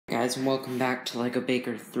guys, and welcome back to LEGO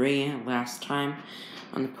Baker 3. Last time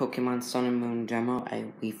on the Pokemon Sun and Moon demo,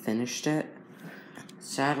 we finished it.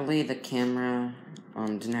 Sadly, the camera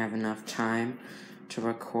didn't have enough time to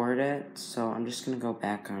record it, so I'm just going to go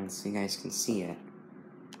back on so you guys can see it.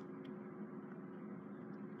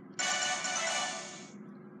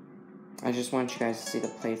 I just want you guys to see the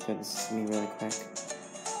playthrough. This is going to be really quick.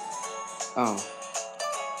 Oh.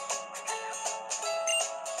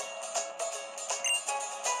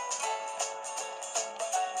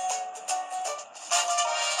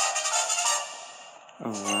 A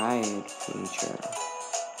ride feature.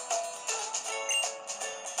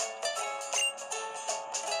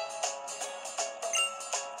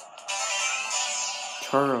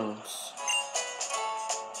 Turtles.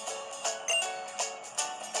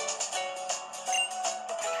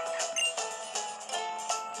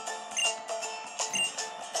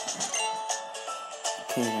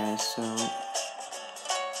 Okay guys, so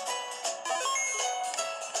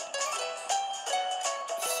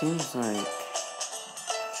seems like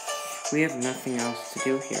we have nothing else to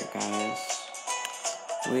do here, guys.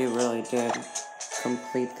 We really did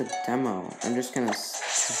complete the demo. I'm just gonna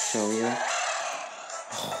show you.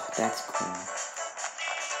 Oh, that's cool.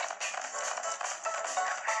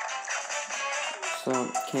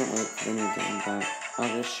 So, can't wait for the new game, but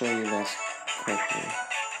I'll just show you this quickly.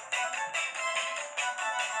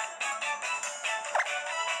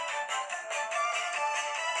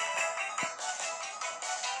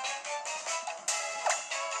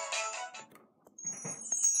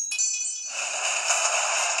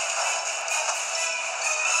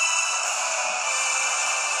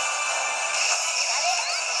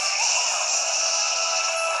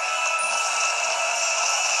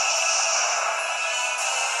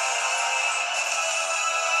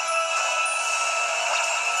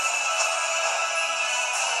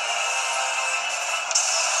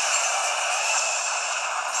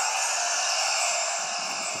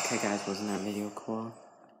 Okay guys, wasn't that video cool?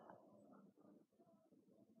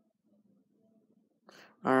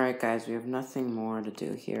 Alright guys, we have nothing more to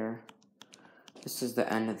do here. This is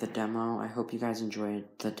the end of the demo. I hope you guys enjoyed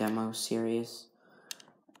the demo series.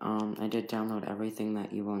 I did download everything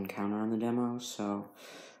that you will encounter on the demo, so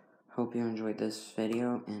hope you enjoyed this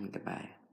video, and goodbye.